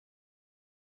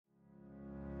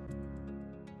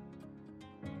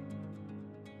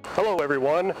Hello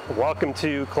everyone, welcome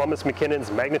to Columbus McKinnon's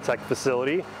Magnatech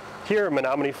facility here in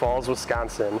Menominee Falls,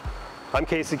 Wisconsin. I'm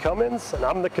Casey Cummins and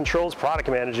I'm the Controls Product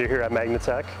Manager here at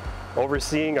Magnatech,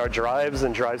 overseeing our drives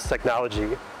and drives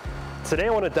technology. Today I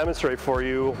want to demonstrate for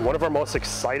you one of our most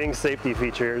exciting safety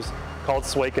features called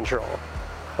sway control.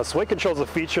 Now, sway control is a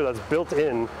feature that's built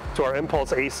in to our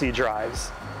impulse AC drives,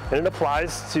 and it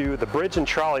applies to the bridge and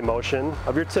trolley motion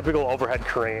of your typical overhead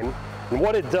crane. And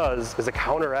what it does is it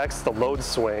counteracts the load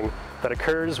swing that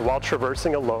occurs while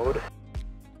traversing a load.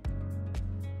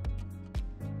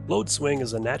 Load swing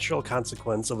is a natural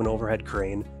consequence of an overhead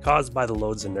crane caused by the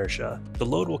load's inertia. The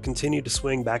load will continue to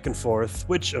swing back and forth,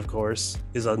 which, of course,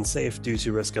 is unsafe due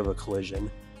to risk of a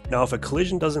collision. Now, if a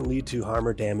collision doesn't lead to harm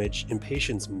or damage,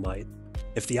 impatience might.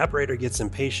 If the operator gets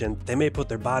impatient, they may put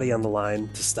their body on the line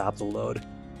to stop the load.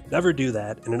 Never do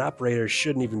that, and an operator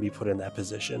shouldn't even be put in that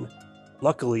position.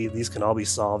 Luckily, these can all be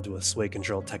solved with sway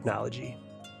control technology.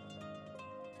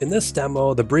 In this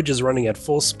demo, the bridge is running at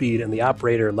full speed and the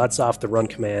operator lets off the run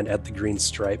command at the green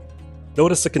stripe.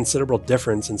 Notice a considerable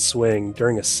difference in swing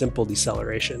during a simple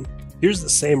deceleration. Here's the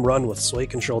same run with sway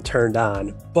control turned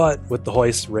on, but with the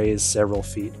hoist raised several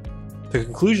feet. The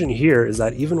conclusion here is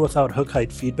that even without hook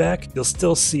height feedback, you'll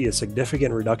still see a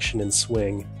significant reduction in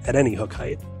swing at any hook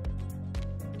height.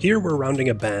 Here we're rounding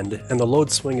a bend, and the load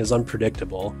swing is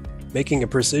unpredictable, making a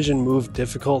precision move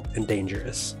difficult and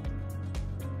dangerous.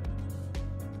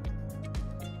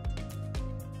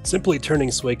 Simply turning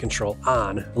sway control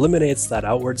on eliminates that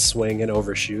outward swing and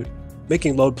overshoot,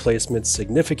 making load placement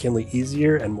significantly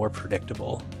easier and more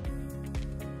predictable.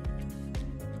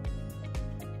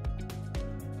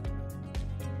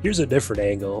 Here's a different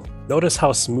angle. Notice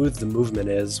how smooth the movement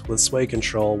is with sway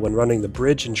control when running the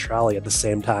bridge and trolley at the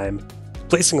same time.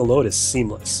 Placing a load is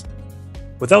seamless.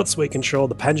 Without sway control,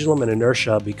 the pendulum and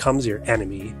inertia becomes your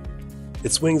enemy.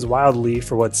 It swings wildly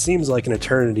for what seems like an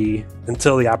eternity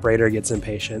until the operator gets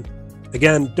impatient.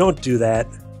 Again, don't do that.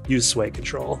 Use sway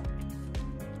control.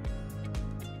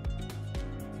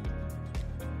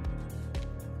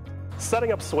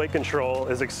 Setting up sway control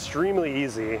is extremely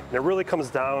easy, and it really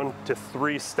comes down to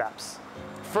 3 steps.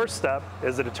 First step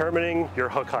is determining your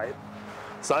hook height.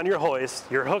 So on your hoist,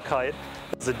 your hook height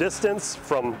is the distance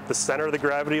from the center of the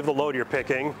gravity of the load you're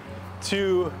picking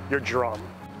to your drum.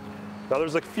 Now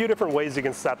there's a few different ways you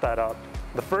can set that up.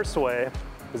 The first way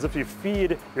is if you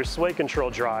feed your sway control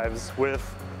drives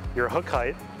with your hook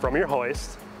height from your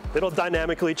hoist, it'll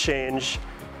dynamically change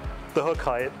the hook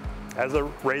height as it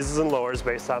raises and lowers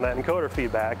based on that encoder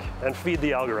feedback and feed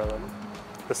the algorithm.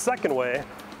 The second way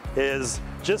is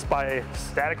just by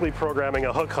statically programming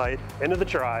a hook height into the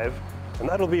drive, and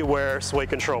that'll be where sway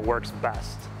control works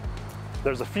best.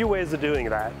 There's a few ways of doing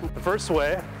that. The first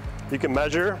way, you can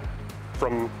measure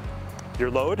from your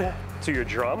load to your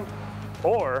drum,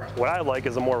 or what I like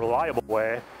is a more reliable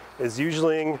way, is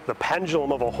using the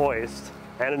pendulum of a hoist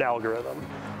and an algorithm.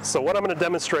 So what I'm going to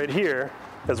demonstrate here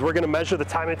is we're going to measure the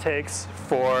time it takes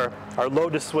for our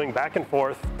load to swing back and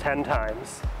forth 10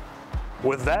 times.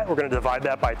 With that, we're going to divide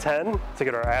that by 10 to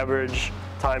get our average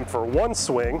time for one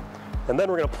swing, and then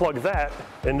we're going to plug that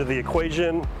into the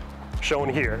equation shown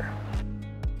here.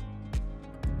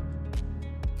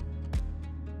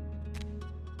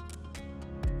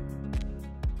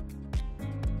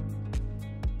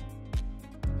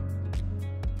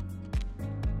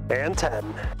 And 10.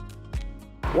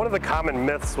 One of the common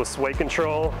myths with sway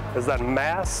control is that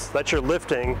mass that you're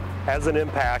lifting has an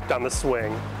impact on the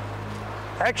swing.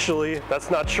 Actually, that's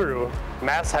not true.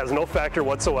 Mass has no factor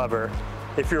whatsoever.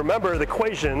 If you remember the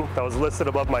equation that was listed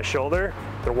above my shoulder,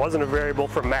 there wasn't a variable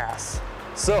for mass.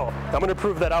 So I'm going to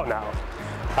prove that out now.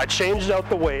 I changed out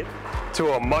the weight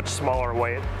to a much smaller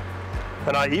weight,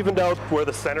 and I evened out where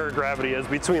the center of gravity is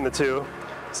between the two.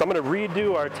 So I'm going to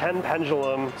redo our 10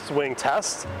 pendulum swing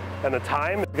test, and the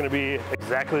time is going to be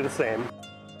exactly the same.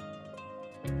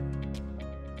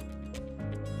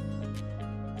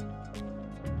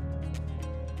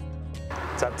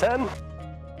 Step 10.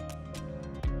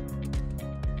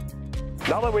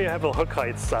 Now that we have the hook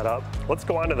height set up, let's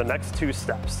go on to the next 2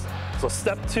 steps. So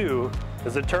step 2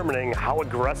 is determining how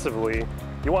aggressively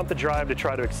you want the drive to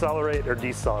try to accelerate or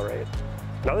decelerate.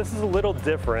 Now this is a little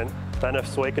different than if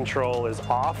sway control is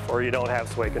off or you don't have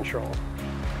sway control.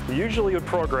 You usually would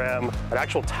program an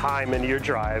actual time into your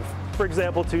drive, for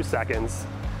example 2 seconds,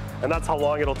 and that's how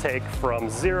long it'll take from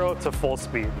 0 to full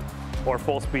speed, or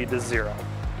full speed to 0.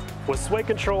 With sway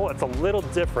control, it's a little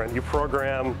different. You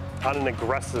program on an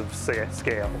aggressive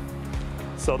scale.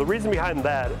 So the reason behind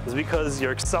that is because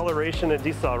your acceleration and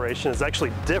deceleration is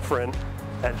actually different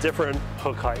at different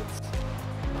hook heights.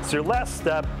 So your last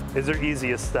step is your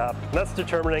easiest step, and that's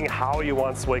determining how you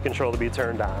want sway control to be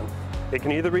turned on. It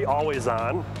can either be always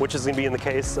on, which is going to be in the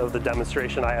case of the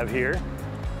demonstration I have here.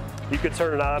 You could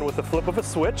turn it on with the flip of a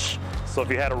switch. So if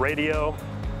you had a radio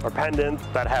or pendant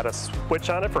that had a switch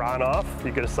on it for on-off,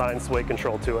 you could assign sway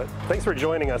control to it. Thanks for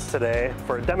joining us today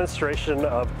for a demonstration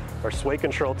of our sway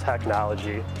control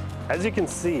technology. As you can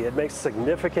see, it makes a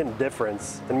significant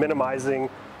difference in minimizing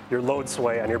your load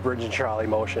sway on your bridge and trolley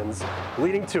motions,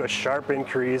 leading to a sharp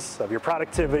increase of your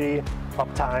productivity,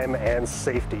 uptime, and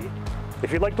safety.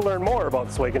 If you'd like to learn more about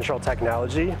sway control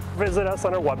technology, visit us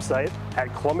on our website at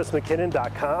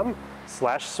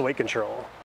columbusmckinnon.com/sway control.